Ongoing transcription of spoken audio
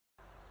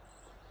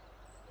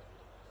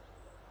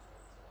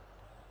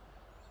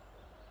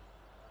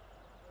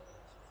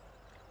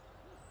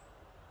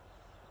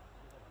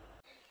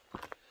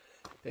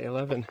Day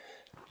 11,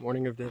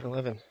 morning of day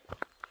 11.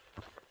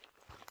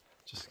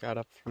 Just got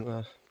up from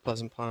the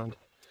Pleasant Pond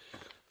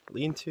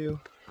lean-to.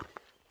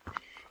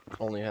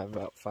 Only have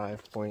about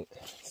 5 point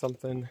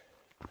something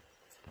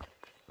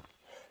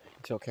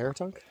until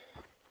Caratunk.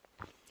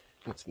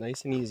 It's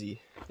nice and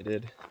easy. I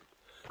did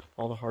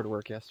all the hard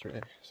work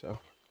yesterday, so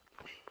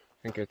I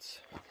think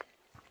it's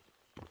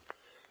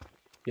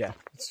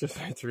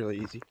really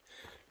easy.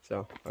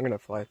 So I'm gonna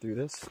fly through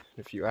this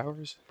in a few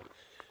hours.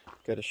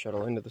 Got a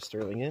shuttle into the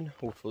Sterling Inn.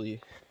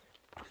 Hopefully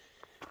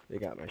they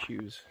got my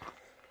shoes.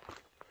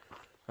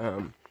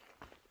 And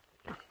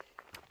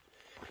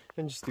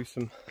just do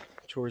some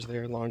chores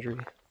there, laundry,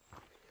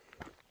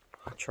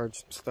 charge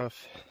some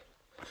stuff,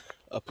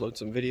 upload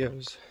some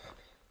videos,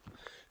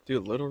 do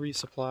a little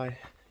resupply,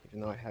 even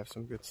though I have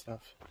some good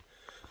stuff.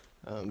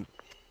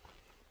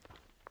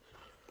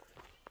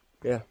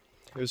 Yeah,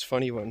 it was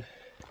funny when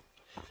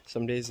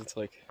some days it's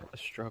like a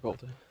struggle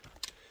to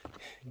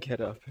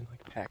get up and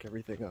like pack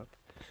everything up,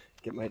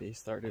 get my day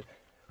started.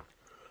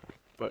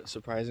 But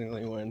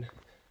surprisingly, when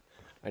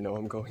I know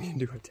I'm going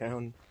into a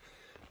town,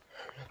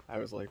 I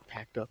was like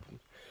packed up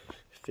in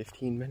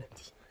 15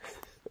 minutes.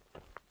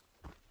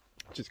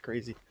 Which is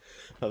crazy.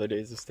 Other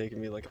days it's taken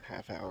me like a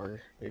half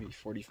hour, maybe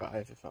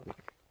 45 if I'm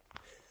like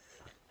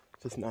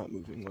just not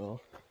moving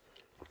well.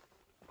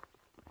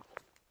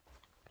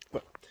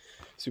 But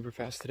super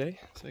fast today,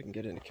 so I can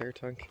get into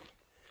Caratunk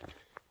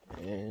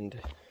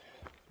and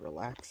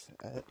relax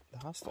at the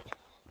hostel.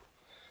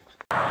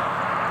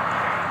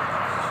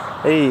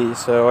 Hey,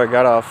 so I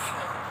got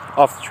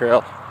off the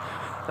trail.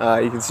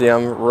 You can see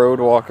I'm road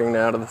walking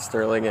now to the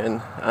Sterling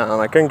Inn.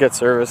 I couldn't get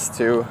service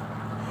to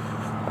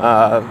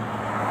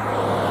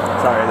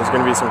sorry, there's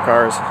gonna be some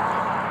cars.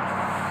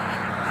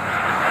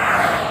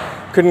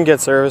 Couldn't get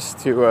service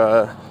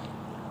to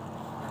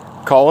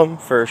call him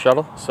for a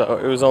shuttle, so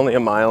it was only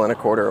 1.25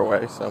 miles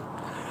away, so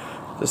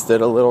just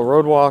did a little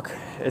road walk.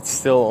 It's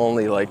still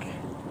only like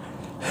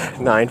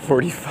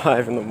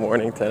 9:45 in the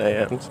morning, 10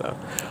 a.m. So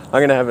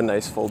I'm gonna have a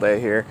nice full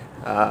day here.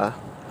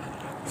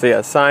 So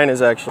yeah, sign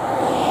is actually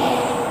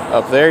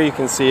up there. You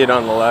can see it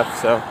on the left.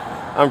 So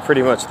I'm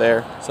pretty much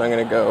there. So I'm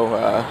gonna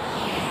go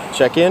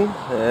check in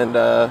and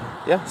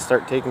yeah,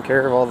 start taking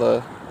care of all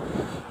the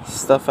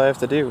stuff I have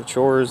to do: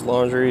 chores,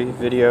 laundry,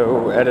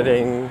 video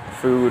editing,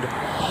 food,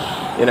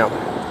 you know,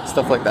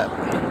 stuff like that.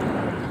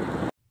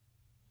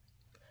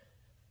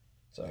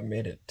 So I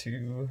made it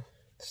to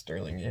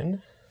Sterling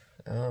Inn.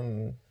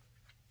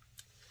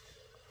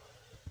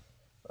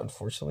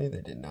 Unfortunately,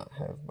 they did not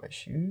have my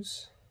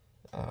shoes.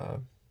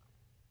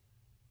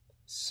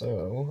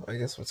 So I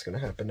guess what's going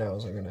to happen now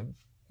is I'm going to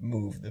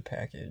move the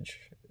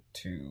package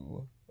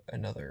to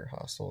another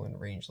hostel in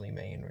Rangeley,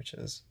 Maine, which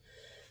is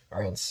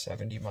around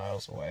 70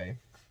 miles away.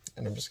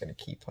 And I'm just going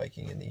to keep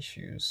hiking in these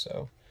shoes.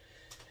 So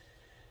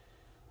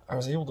I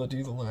was able to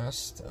do the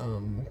last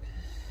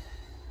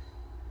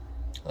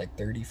like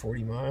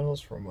 30-40 miles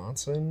from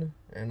Monson,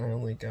 and I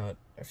only got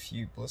a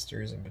few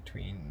blisters in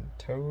between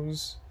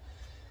toes.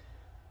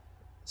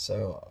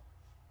 So,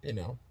 you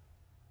know,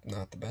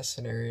 not the best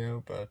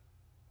scenario, but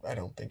I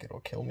don't think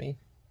it'll kill me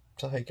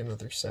to hike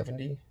another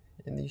 70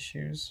 in these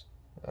shoes.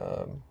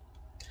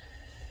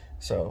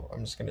 So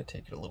I'm just going to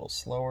take it a little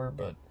slower,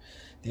 but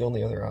the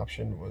only other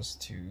option was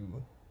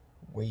to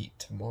wait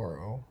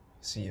tomorrow,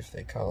 see if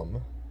they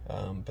come,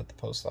 but the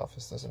post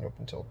office doesn't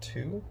open until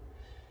 2.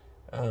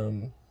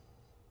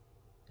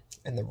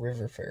 And the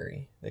river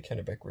ferry, the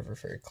Kennebec River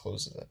ferry,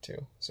 closes at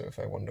 2. So if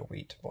I wanted to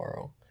wait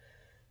tomorrow,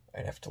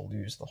 I'd have to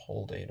lose the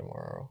whole day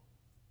tomorrow.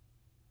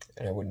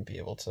 And I wouldn't be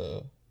able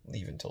to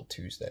leave until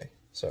Tuesday.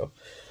 So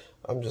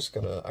I'm just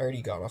gonna, I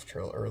already got off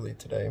trail early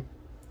today.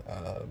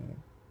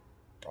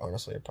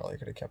 Honestly, I probably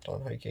could have kept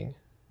on hiking.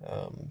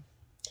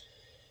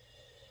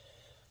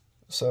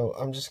 So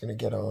I'm just gonna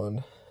get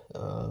on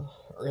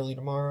early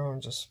tomorrow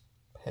and just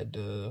head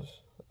to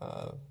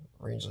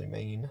Rangeley,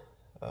 Maine.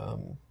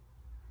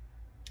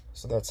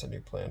 So that's a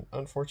new plan.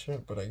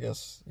 Unfortunate, but I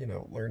guess, you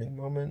know, learning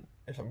moment.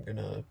 If I'm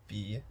gonna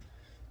be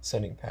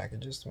sending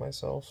packages to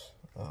myself,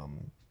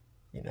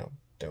 you know,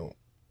 don't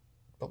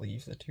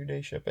believe the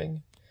 2-day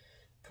shipping.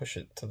 Push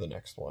it to the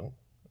next one.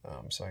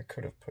 So I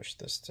could have pushed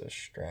this to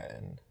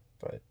Stratton,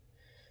 but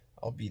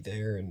I'll be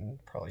there in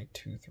probably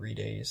 2-3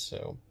 days,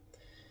 so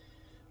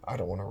I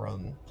don't want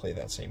to play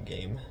that same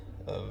game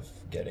of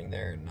getting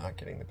there and not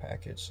getting the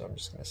package, so I'm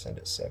just going to send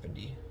it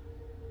 70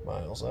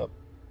 miles up,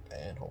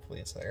 and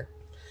hopefully it's there.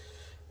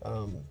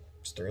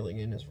 Sterling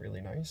Inn is really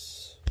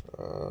nice.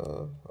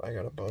 I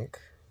got a bunk.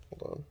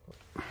 Hold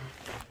on.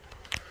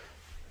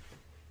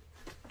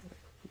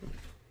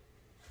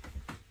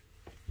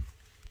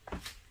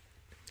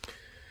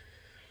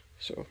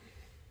 So,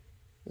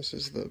 this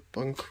is the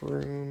bunk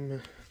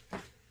room.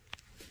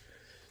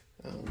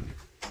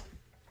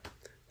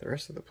 The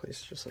rest of the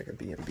place is just like a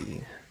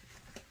B&B.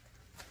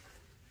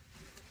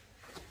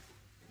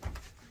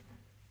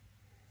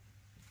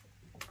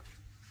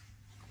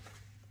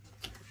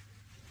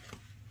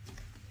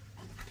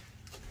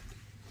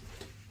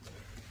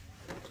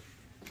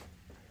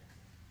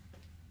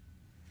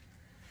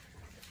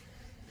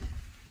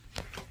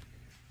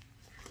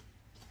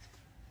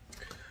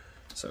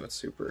 so it's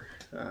super,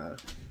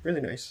 really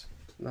nice,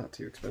 not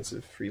too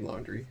expensive, free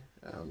laundry,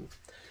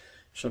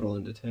 shuttle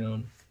into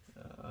town,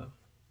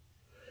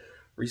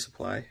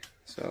 resupply,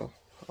 so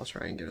I'll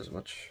try and get as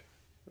much,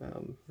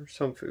 or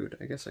some food.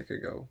 I guess I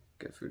could go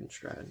get food in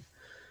Stratton.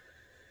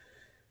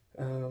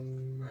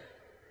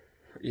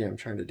 Yeah, I'm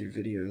trying to do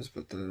videos,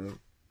 but the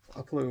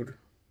upload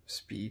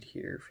speed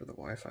here for the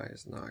Wi-Fi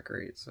is not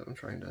great, so I'm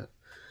trying to,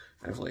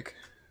 I have like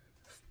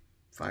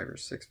 5 or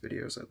 6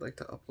 videos I'd like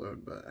to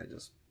upload, but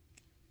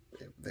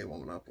they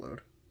won't upload,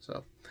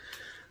 so,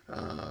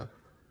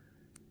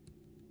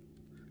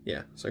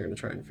 yeah, so I'm going to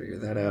try and figure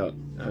that out,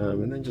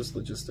 and then just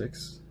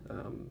logistics,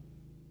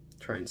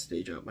 try and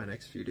stage out my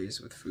next few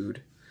days with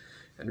food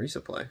and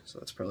resupply, so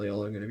that's probably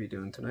all I'm going to be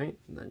doing tonight,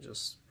 and then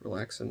just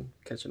relaxing,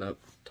 catching up,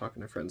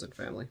 talking to friends and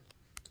family.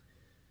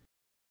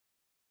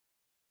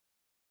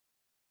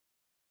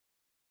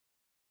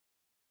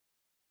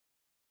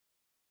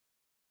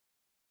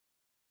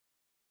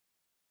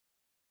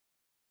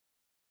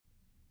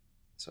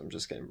 So I'm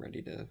just getting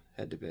ready to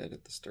head to bed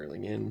at the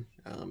Sterling Inn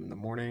in the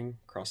morning,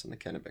 crossing the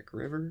Kennebec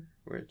River,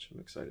 which I'm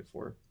excited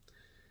for.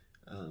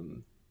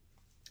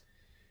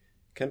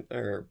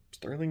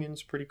 Sterling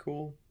Inn's pretty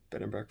cool.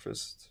 Bed and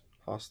breakfast,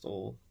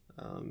 hostel.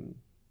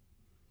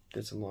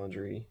 Did some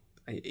laundry.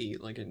 I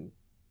ate like a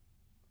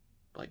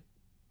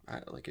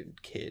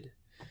kid.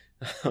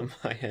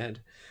 I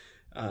had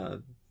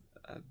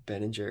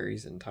Ben and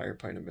Jerry's, an entire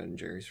pint of Ben and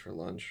Jerry's for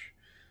lunch.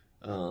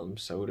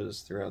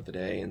 Sodas throughout the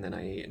day, and then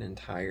I ate an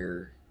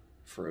entire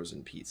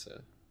frozen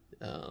pizza,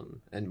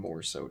 and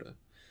more soda.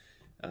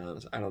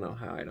 I don't know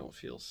how I don't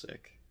feel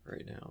sick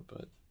right now,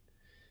 but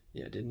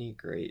yeah, didn't eat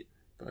great,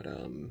 but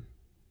a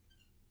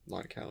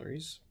lot of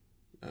calories.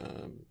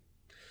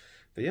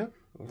 But yeah,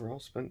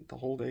 overall spent the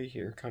whole day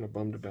here, kind of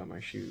bummed about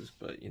my shoes,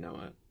 but you know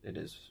what, it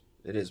is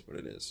what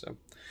it is. So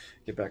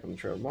get back on the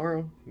trail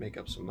tomorrow, make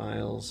up some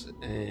miles,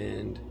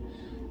 and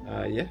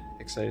yeah,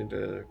 excited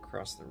to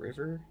cross the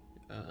river.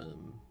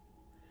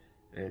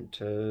 And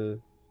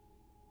to,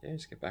 yeah,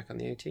 just get back on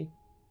the AT. Good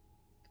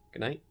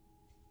night.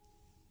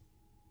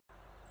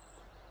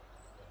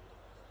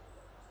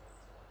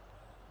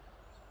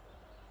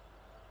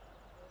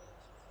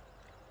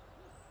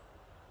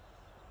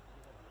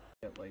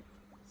 At like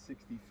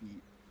 60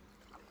 feet.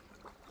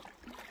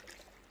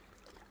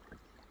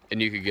 And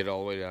you could get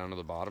all the way down to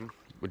the bottom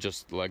with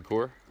just leg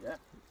core? Yeah.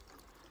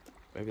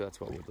 Maybe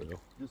that's what we'll do.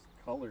 Just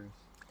colors.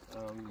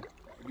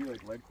 It'd be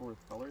like leg core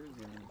with colors,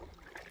 and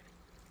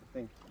I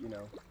think, you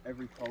know,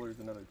 every color is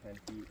another 10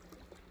 feet.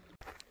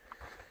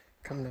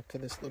 Coming up to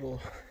this little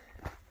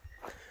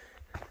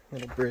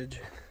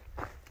bridge.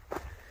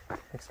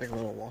 Looks like a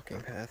little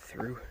walking path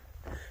through,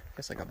 I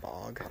guess like a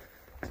bog.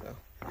 So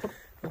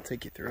I'll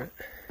take you through it.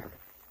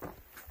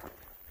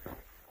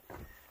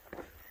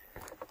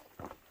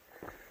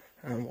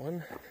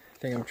 One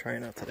thing I'm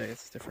trying out today,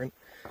 it's different.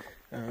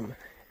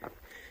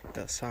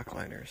 The sock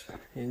liners,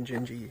 in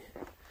Gingy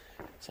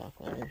sock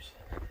liners.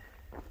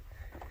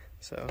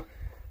 So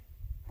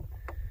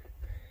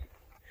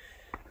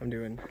I'm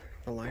doing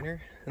the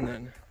liner and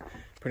then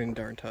putting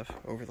Darn Tough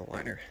over the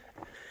liner.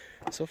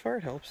 So far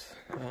it helps.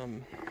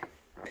 I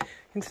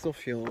can still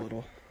feel a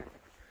little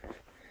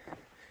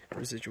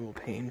residual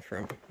pain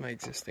from my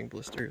existing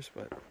blisters,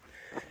 but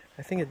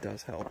I think it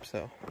does help,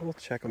 so we'll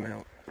check them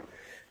out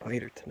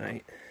later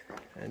tonight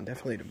and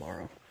definitely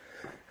tomorrow,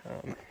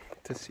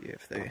 to see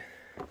if they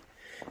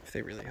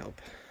really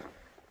help.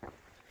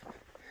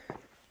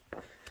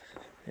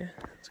 Yeah,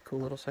 it's a cool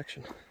little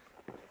section.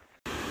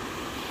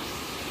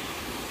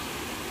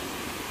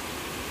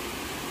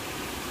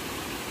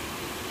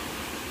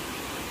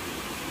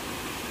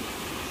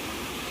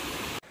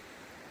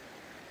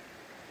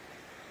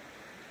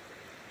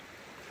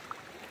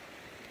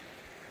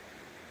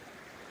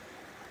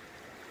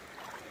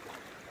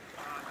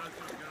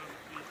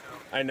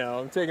 I know,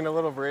 I'm taking a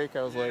little break.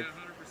 I was like, 100%,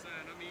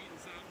 I'm eating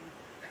something.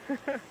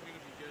 It's gonna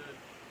be good.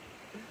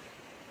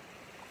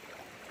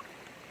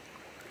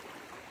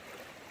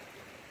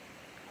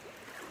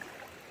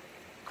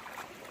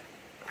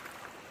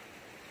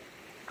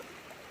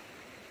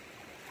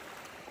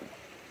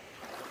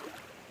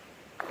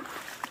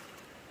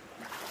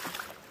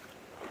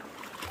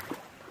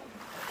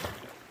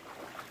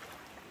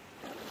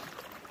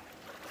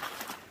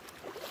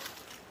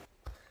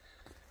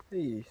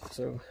 Hey,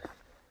 so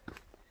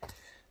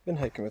been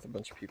hiking with a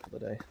bunch of people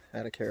today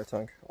at a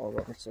Caratunk, all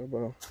around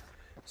SOBO.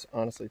 It's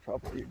honestly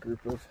probably a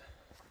group of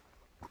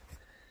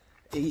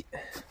 8,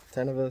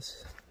 10 of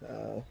us.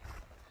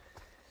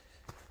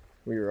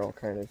 We were all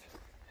kind of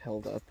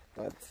held up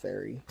by the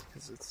ferry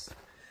because it's,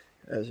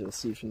 as you'll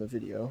see from the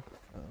video,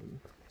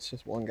 it's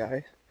just one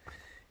guy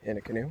in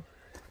a canoe,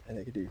 and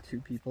they could do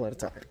 2 people at a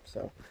time.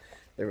 So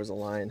there was a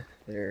line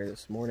there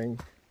this morning.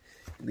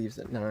 It leaves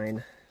at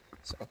 9,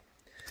 so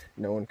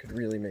no one could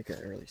really make an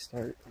early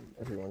start.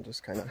 Everyone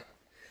just kind of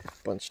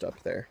bunched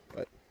up there.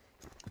 But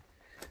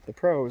the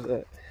pro is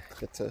that I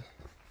get to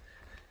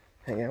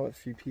hang out with a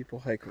few people,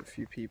 hike with a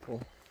few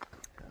people.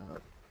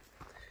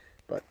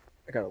 But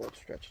I got a little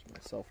stretched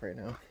myself right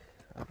now.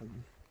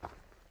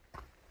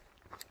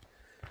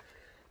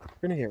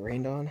 We're gonna get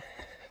rained on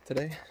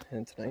today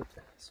and tonight,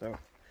 so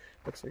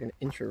looks like an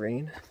inch of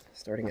rain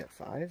starting at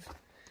 5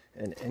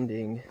 and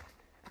ending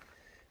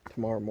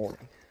tomorrow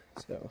morning.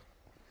 So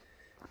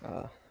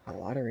a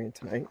lot of rain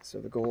tonight, so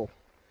the goal,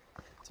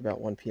 it's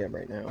about 1 p.m.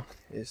 right now,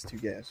 is to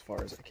get as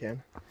far as I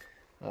can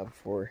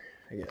before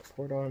I get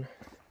poured on.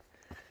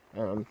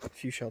 A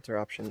few shelter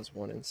options,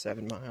 one in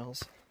 7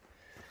 miles,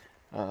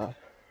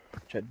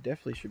 which I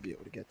definitely should be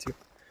able to get to,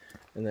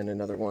 and then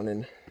another one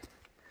in,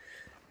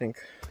 I think,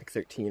 like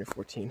 13 or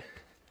 14.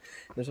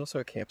 There's also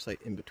a campsite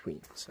in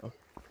between, so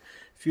a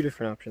few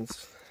different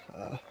options,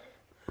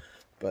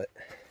 but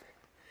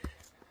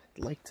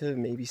I'd like to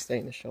maybe stay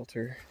in the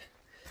shelter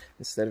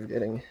instead of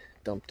getting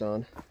dumped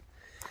on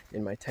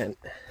in my tent,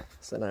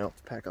 so then I don't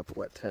have to pack up a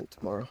wet tent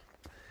tomorrow.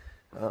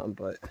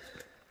 But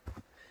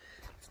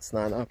if it's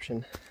not an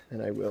option,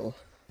 then I will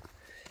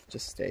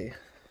just stay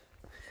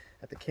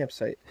at the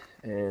campsite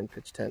and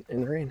pitch tent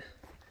in the rain,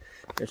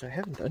 which I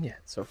haven't done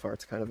yet. So far,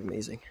 it's kind of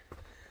amazing.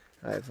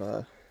 I've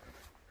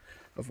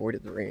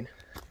avoided the rain,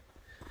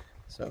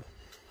 so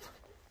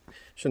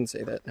shouldn't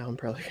say that. Now I'm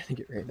probably going to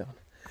get rained on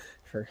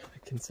for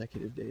like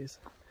consecutive days,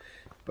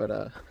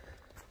 but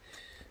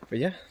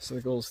yeah, so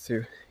the goal is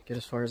to get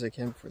as far as I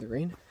can before the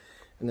rain,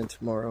 and then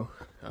tomorrow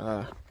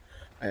I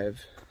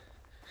have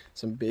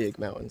some big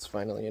mountains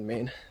finally in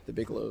Maine, the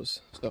big lows,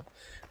 so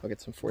I'll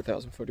get some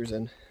 4,000 footers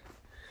in.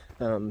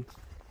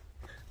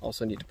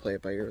 Also need to play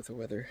it by ear with the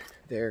weather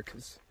there,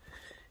 because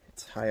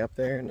it's high up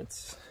there and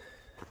it's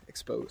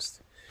exposed.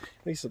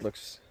 At least it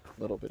looks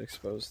a little bit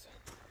exposed.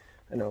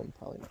 I know I'm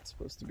probably not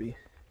supposed to be,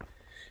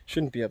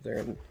 shouldn't be up there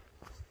in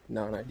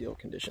non-ideal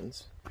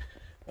conditions.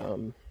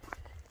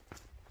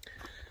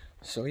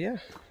 So yeah,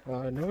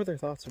 no other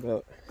thoughts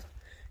about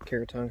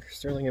Caratunk.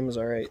 Sterlingham was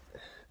alright.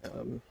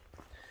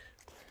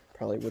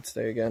 Probably would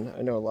stay again.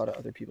 I know a lot of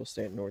other people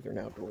stay at Northern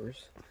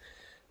Outdoors,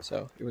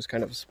 so it was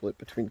kind of a split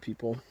between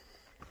people.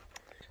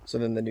 So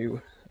then the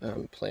new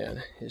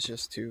plan is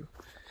just to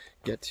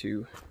get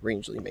to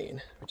Rangeley,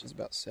 Maine, which is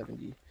about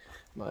 70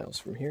 miles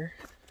from here,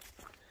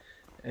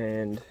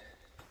 and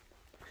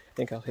I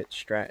think I'll hit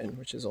Stratton,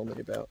 which is only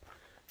about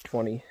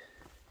 20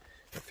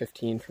 or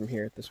 15 from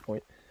here at this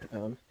point.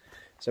 So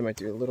I might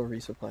do a little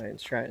resupply in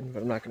Stratton,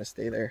 but I'm not going to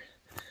stay there,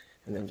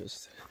 and then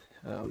just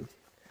kind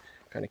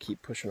of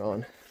keep pushing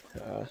on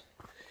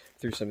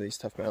through some of these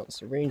tough mountains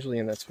to Rangeley,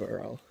 and that's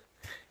where I'll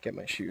get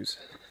my shoes.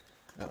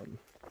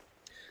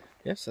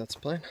 Yeah, so that's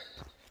the plan.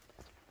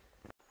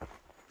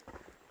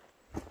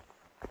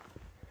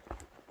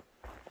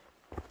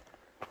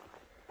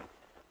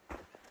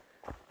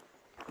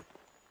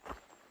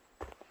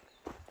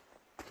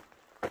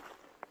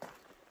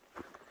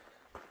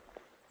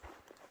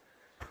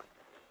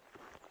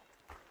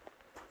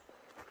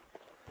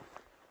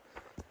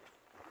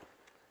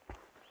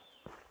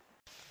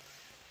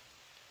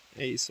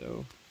 Hey,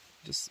 so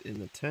just in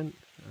the tent,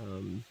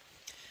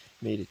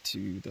 made it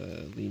to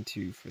the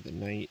lean-to for the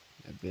night.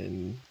 I've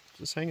been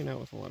just hanging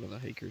out with a lot of the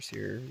hikers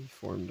here. We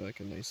formed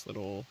like a nice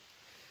little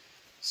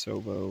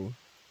SOBO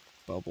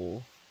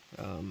bubble,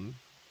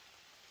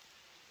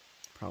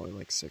 probably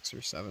like 6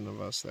 or 7 of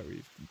us that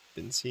we've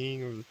been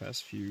seeing over the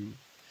past few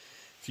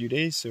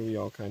days, so we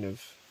all kind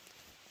of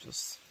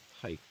just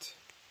hiked,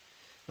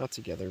 not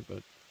together,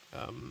 but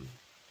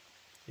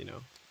you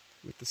know,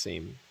 with the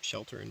same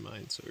shelter in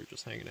mind. So we're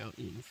just hanging out,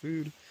 eating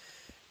food.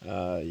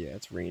 Yeah,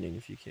 it's raining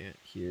if you can't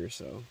hear,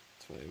 so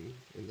that's why I'm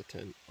in the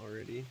tent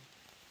already.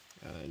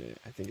 And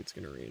I think it's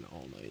gonna rain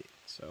all night,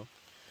 so I'm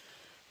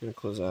gonna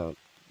close out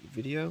the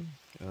video.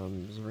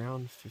 It was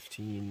around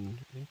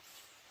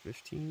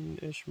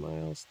 15-ish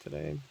miles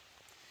today,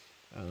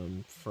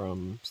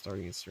 from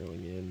starting at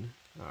Sterling Inn.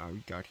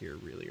 We got here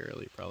really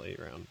early, probably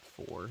around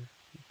 4.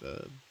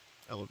 The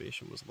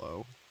elevation was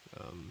low,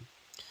 and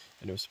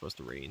it was supposed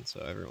to rain, so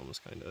everyone was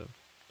kind of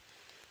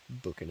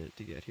booking it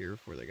to get here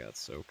before they got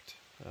soaked.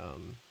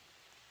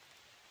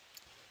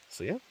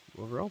 So yeah,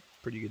 overall,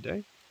 pretty good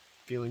day.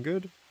 Feeling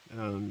good,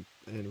 and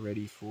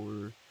ready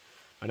for,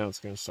 I know it's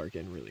going to start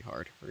getting really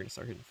hard. We're going to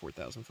start hitting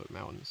 4,000 foot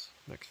mountains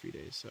next few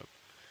days, so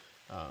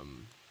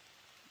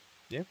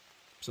yeah,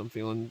 so I'm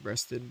feeling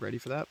rested, ready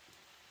for that.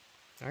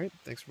 Alright,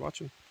 thanks for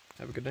watching.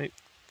 Have a good night.